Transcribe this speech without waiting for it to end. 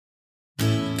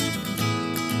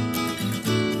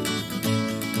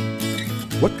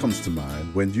What comes to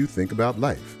mind when you think about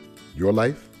life? Your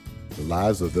life? The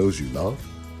lives of those you love?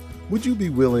 Would you be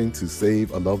willing to save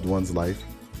a loved one's life?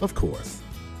 Of course.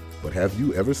 But have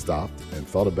you ever stopped and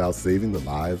thought about saving the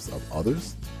lives of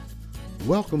others?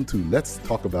 Welcome to Let's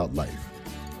Talk About Life,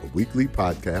 a weekly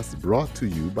podcast brought to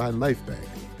you by LifeBank,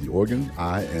 the organ,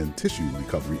 eye, and tissue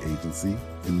recovery agency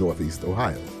in Northeast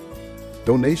Ohio.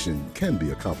 Donation can be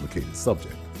a complicated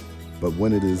subject, but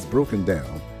when it is broken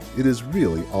down, it is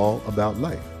really all about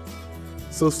life.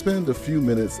 So spend a few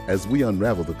minutes as we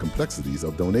unravel the complexities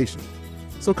of donation.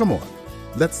 So come on,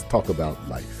 let's talk about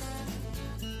life.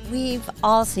 We've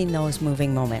all seen those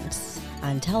moving moments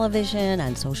on television,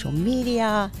 on social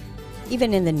media,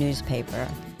 even in the newspaper.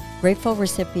 Grateful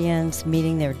recipients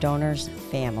meeting their donor's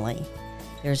family.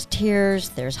 There's tears,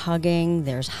 there's hugging,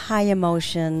 there's high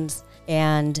emotions,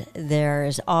 and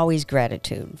there's always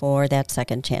gratitude for that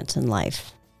second chance in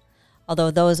life.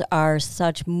 Although those are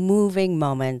such moving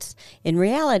moments, in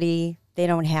reality, they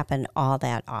don't happen all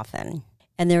that often.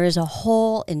 And there is a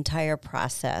whole entire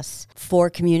process for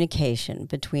communication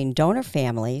between donor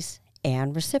families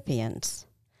and recipients.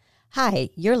 Hi,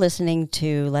 you're listening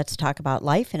to Let's Talk About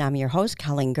Life, and I'm your host,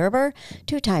 Colleen Gerber,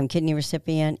 two-time kidney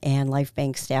recipient and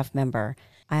LifeBank staff member.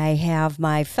 I have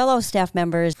my fellow staff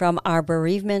members from our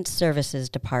Bereavement Services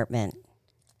Department.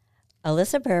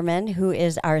 Alyssa Berman, who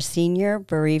is our Senior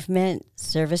Bereavement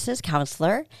Services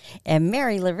Counselor, and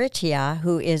Mary Laricchia,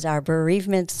 who is our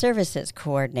Bereavement Services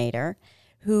Coordinator,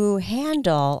 who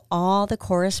handle all the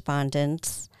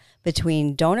correspondence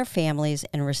between donor families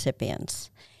and recipients.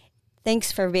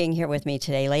 Thanks for being here with me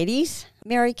today, ladies.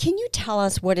 Mary, can you tell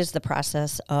us what is the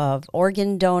process of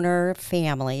organ donor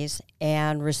families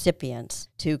and recipients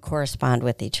to correspond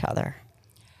with each other?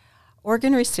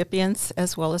 Organ recipients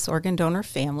as well as organ donor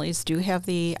families do have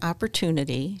the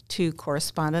opportunity to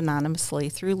correspond anonymously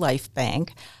through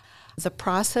LifeBank. The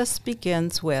process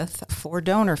begins with, for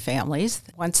donor families,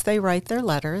 once they write their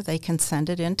letter, they can send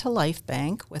it into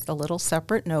LifeBank with a little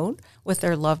separate note with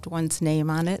their loved one's name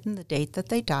on it and the date that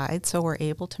they died, so we're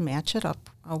able to match it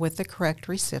up with the correct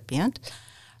recipient.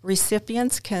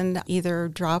 Recipients can either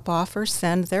drop off or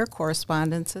send their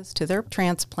correspondences to their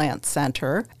transplant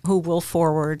center, who will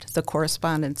forward the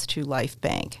correspondence to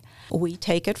LifeBank. We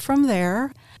take it from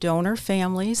there. Donor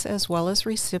families as well as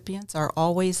recipients are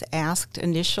always asked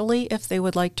initially if they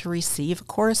would like to receive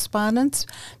correspondence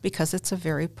because it's a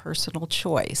very personal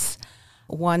choice.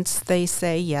 Once they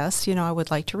say, yes, I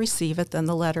would like to receive it, then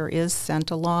the letter is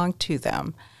sent along to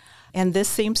them. And this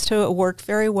seems to work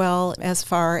very well as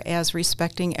far as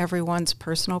respecting everyone's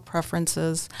personal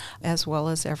preferences as well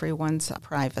as everyone's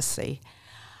privacy.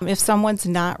 If someone's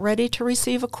not ready to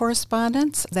receive a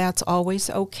correspondence, that's always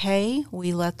okay.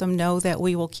 We let them know that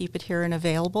we will keep it here and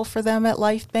available for them at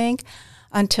LifeBank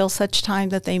until such time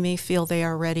that they may feel they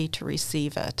are ready to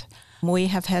receive it. We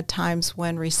have had times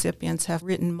when recipients have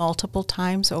written multiple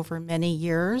times over many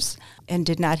years and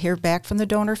did not hear back from the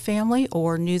donor family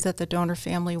or knew that the donor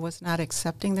family was not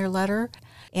accepting their letter.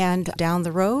 And down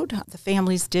the road, the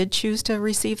families did choose to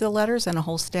receive the letters and a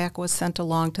whole stack was sent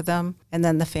along to them. And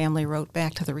then the family wrote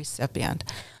back to the recipient.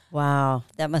 Wow,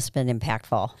 that must have been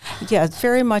impactful. Yeah, it's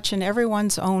very much in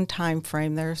everyone's own time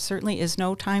frame. There certainly is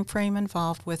no time frame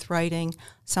involved with writing.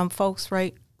 Some folks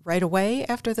write right away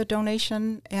after the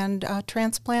donation and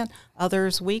transplant,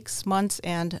 others weeks, months,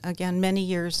 and again, many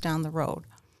years down the road.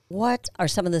 What are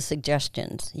some of the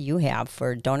suggestions you have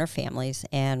for donor families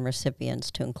and recipients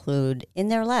to include in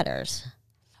their letters?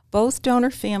 Both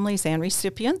donor families and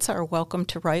recipients are welcome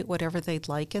to write whatever they'd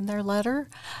like in their letter.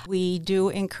 We do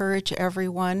encourage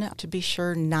everyone to be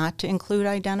sure not to include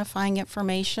identifying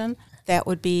information. That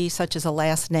would be such as a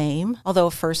last name, although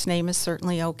a first name is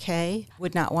certainly okay.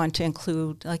 Would not want to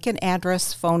include like an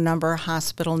address, phone number,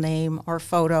 hospital name, or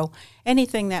photo,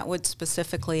 anything that would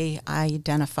specifically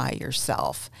identify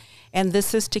yourself. And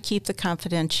this is to keep the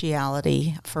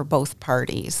confidentiality for both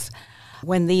parties.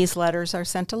 When these letters are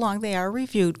sent along, they are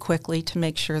reviewed quickly to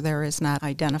make sure there is not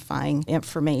identifying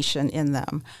information in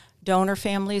them. Donor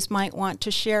families might want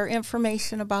to share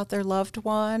information about their loved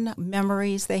one,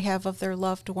 memories they have of their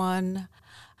loved one.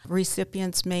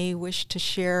 Recipients may wish to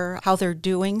share how they're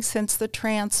doing since the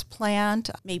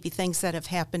transplant, maybe things that have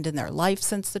happened in their life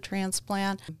since the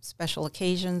transplant, special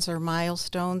occasions or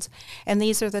milestones. And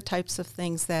these are the types of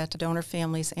things that donor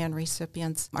families and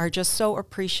recipients are just so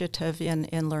appreciative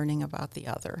in learning about the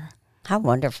other. How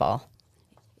wonderful.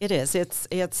 It is.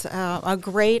 It's a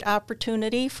great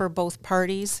opportunity for both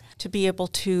parties to be able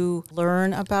to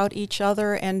learn about each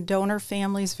other, and donor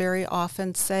families very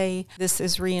often say this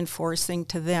is reinforcing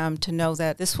to them to know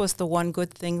that this was the one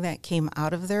good thing that came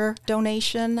out of their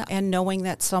donation, and knowing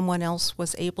that someone else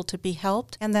was able to be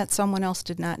helped and that someone else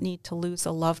did not need to lose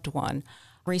a loved one.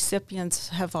 Recipients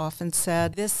have often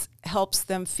said this helps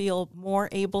them feel more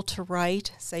able to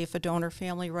write. Say if a donor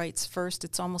family writes first,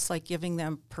 it's almost like giving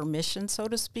them permission, so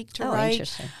to speak, to write.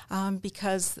 Interesting.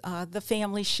 Because the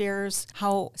family shares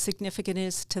how significant it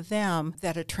is to them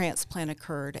that a transplant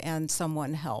occurred and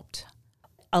someone helped.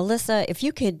 Alyssa, if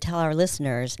you could tell our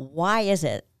listeners, why is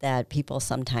it that people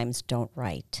sometimes don't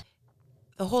write?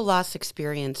 The whole loss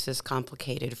experience is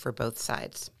complicated for both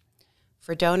sides.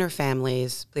 For donor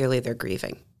families, clearly they're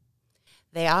grieving.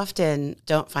 They often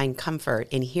don't find comfort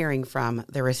in hearing from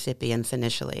the recipients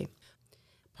initially.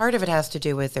 Part of it has to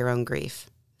do with their own grief.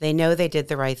 They know they did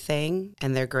the right thing,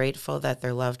 and they're grateful that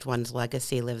their loved one's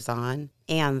legacy lives on,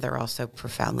 and they're also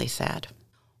profoundly sad.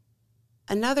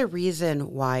 Another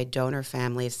reason why donor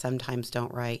families sometimes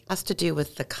don't write has to do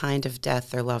with the kind of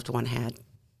death their loved one had.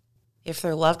 If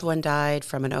their loved one died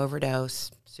from an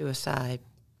overdose, suicide,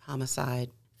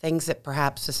 homicide, things that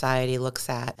perhaps society looks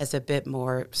at as a bit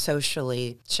more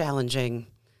socially challenging,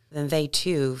 then they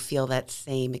too feel that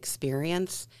same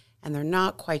experience, and they're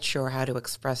not quite sure how to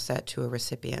express that to a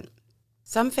recipient.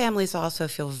 Some families also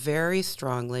feel very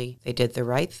strongly they did the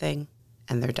right thing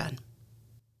and they're done.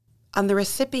 On the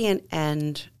recipient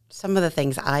end, some of the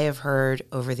things I have heard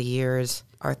over the years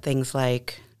are things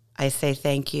like, I say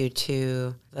thank you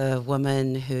to the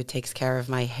woman who takes care of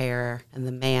my hair and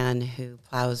the man who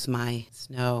plows my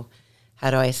snow.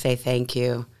 How do I say thank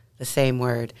you, the same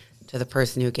word, to the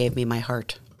person who gave me my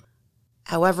heart?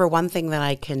 However, one thing that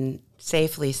I can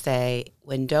safely say,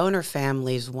 when donor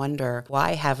families wonder,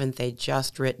 why haven't they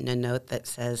just written a note that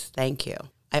says thank you?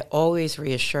 I always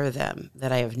reassure them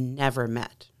that I have never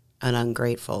met an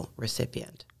ungrateful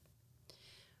recipient.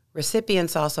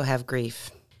 Recipients also have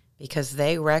grief, because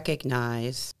they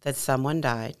recognize that someone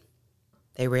died.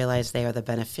 They realize they are the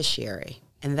beneficiary.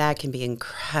 And that can be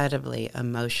incredibly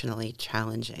emotionally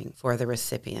challenging for the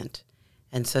recipient.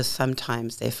 And so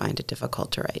sometimes they find it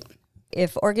difficult to write.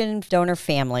 If organ donor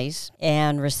families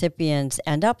and recipients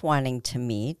end up wanting to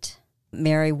meet,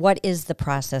 Mary, what is the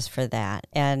process for that?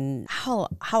 And how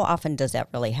often does that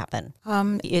really happen?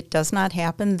 It does not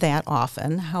happen that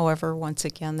often. However, once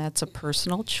again, that's a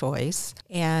personal choice.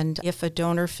 And if a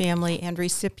donor family and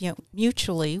recipient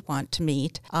mutually want to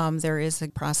meet, there is a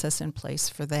process in place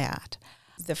for that.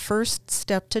 The first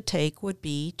step to take would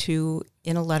be to,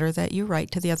 in a letter that you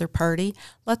write to the other party,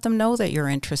 let them know that you're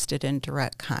interested in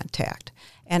direct contact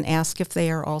and ask if they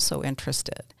are also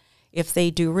interested. If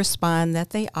they do respond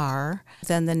that they are,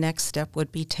 then the next step would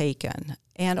be taken.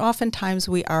 And oftentimes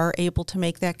we are able to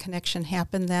make that connection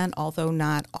happen then, although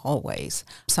not always.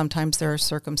 Sometimes there are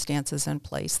circumstances in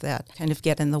place that kind of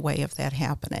get in the way of that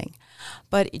happening.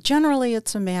 But generally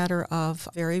it's a matter of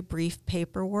very brief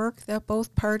paperwork that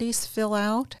both parties fill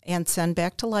out and send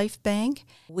back to LifeBank.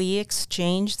 We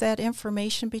exchange that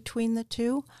information between the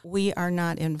two. We are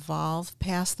not involved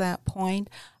past that point.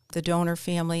 The donor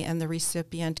family and the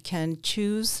recipient can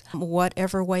choose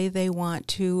whatever way they want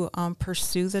to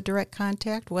pursue the direct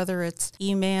contact, whether it's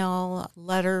email,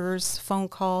 letters, phone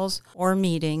calls, or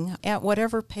meeting, at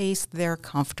whatever pace they're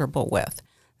comfortable with.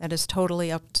 That is totally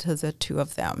up to the two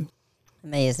of them.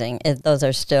 Amazing. Those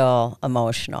are still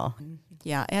emotional.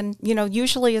 Yeah, and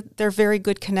usually they're very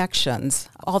good connections,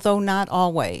 although not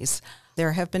always.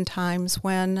 There have been times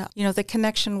when, the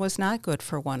connection was not good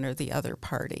for one or the other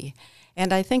party.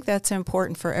 And I think that's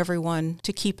important for everyone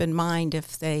to keep in mind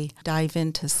if they dive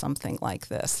into something like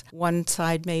this. One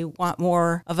side may want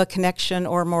more of a connection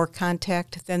or more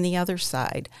contact than the other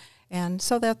side. And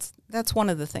so that's one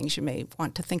of the things you may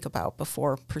want to think about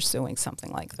before pursuing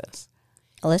something like this.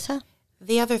 Alyssa?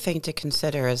 The other thing to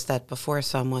consider is that before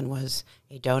someone was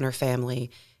a donor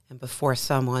family and before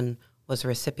someone was a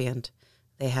recipient,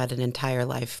 they had an entire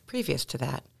life previous to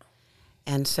that.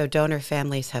 And so donor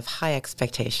families have high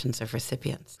expectations of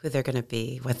recipients, who they're going to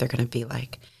be, what they're going to be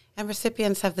like. And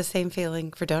recipients have the same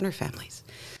feeling for donor families.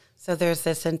 So there's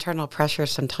this internal pressure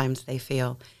sometimes they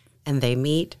feel, and they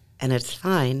meet, and it's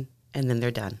fine, and then they're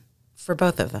done for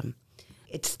both of them.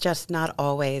 It's just not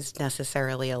always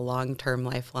necessarily a long-term,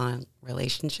 lifelong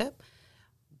relationship,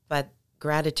 but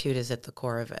gratitude is at the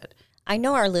core of it. I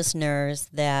know our listeners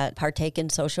that partake in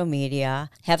social media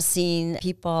have seen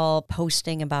people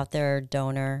posting about their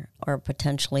donor or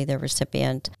potentially their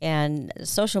recipient. And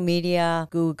social media,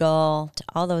 Google,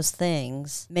 all those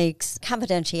things makes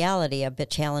confidentiality a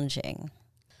bit challenging.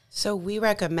 So we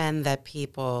recommend that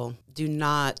people do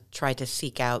not try to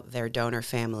seek out their donor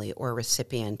family or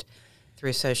recipient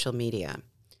through social media.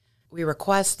 We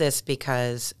request this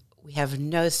because we have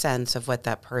no sense of what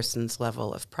that person's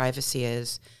level of privacy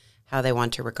is, how they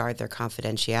want to regard their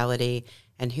confidentiality,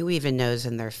 and who even knows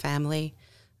in their family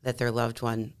that their loved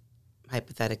one,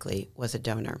 hypothetically, was a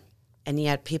donor. And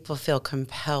yet people feel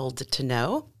compelled to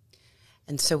know.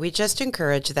 And so we just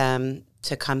encourage them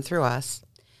to come through us,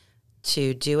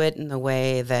 to do it in the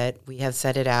way that we have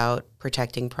set it out,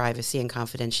 protecting privacy and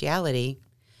confidentiality,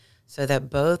 so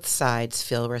that both sides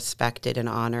feel respected and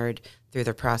honored through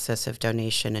the process of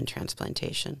donation and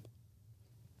transplantation.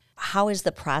 How is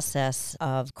the process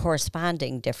of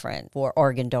corresponding different for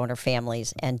organ donor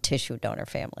families and tissue donor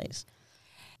families?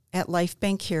 At Life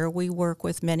Bank here, we work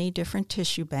with many different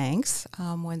tissue banks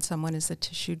when someone is a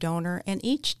tissue donor, and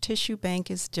each tissue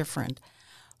bank is different.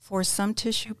 For some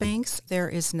tissue banks, there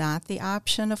is not the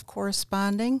option of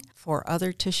corresponding. For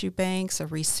other tissue banks, a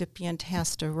recipient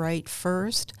has to write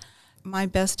first. My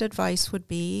best advice would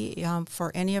be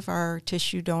for any of our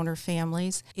tissue donor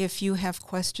families, if you have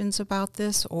questions about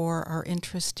this or are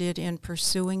interested in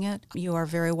pursuing it, you are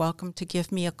very welcome to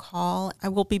give me a call. I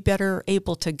will be better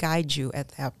able to guide you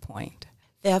at that point.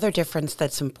 The other difference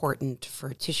that's important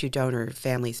for tissue donor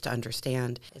families to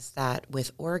understand is that with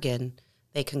organ,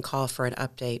 they can call for an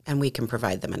update and we can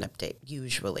provide them an update,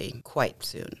 usually quite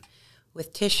soon.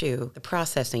 With tissue, the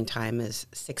processing time is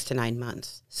 6 to 9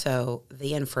 months. So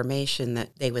the information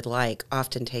that they would like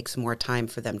often takes more time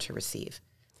for them to receive.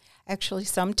 Actually,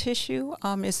 some tissue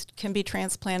can be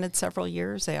transplanted several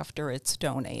years after it's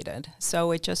donated.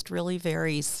 So it just really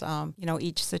varies.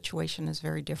 Each situation is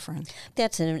very different.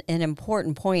 That's an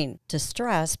important point to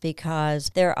stress, because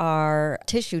there are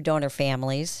tissue donor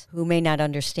families who may not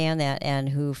understand that and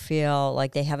who feel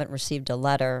like they haven't received a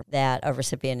letter that a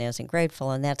recipient isn't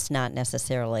grateful, and that's not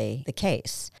necessarily the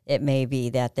case. It may be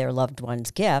that their loved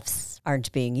one's gifts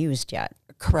aren't being used yet.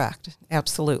 Correct.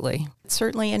 Absolutely.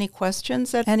 Certainly any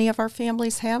questions that any of our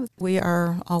families have, we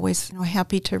are always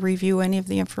happy to review any of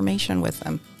the information with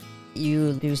them.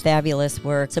 You do fabulous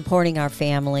work supporting our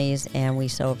families, and we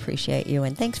so appreciate you.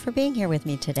 And thanks for being here with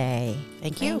me today.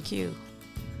 Thank you. Thank you.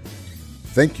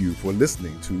 Thank you for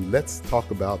listening to Let's Talk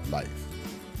About Life,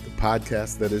 the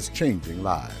podcast that is changing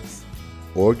lives.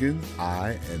 Organ,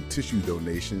 eye, and tissue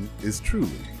donation is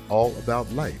truly all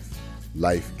about life.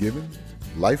 Life given,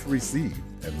 life received,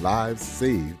 and lives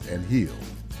saved and healed.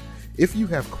 If you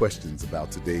have questions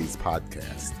about today's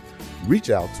podcast,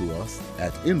 reach out to us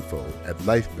at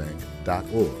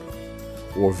info@lifebank.org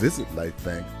or visit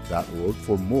lifebank.org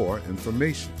for more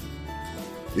information.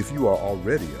 If you are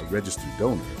already a registered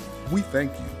donor, we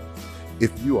thank you.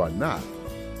 If you are not,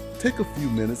 take a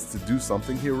few minutes to do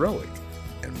something heroic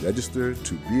and register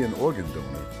to be an organ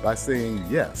donor by saying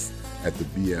yes at the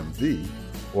BMV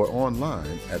or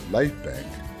online at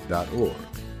lifebank.org.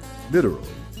 Literally,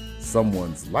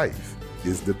 someone's life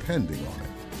is depending on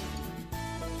it.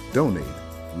 Donate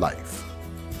life.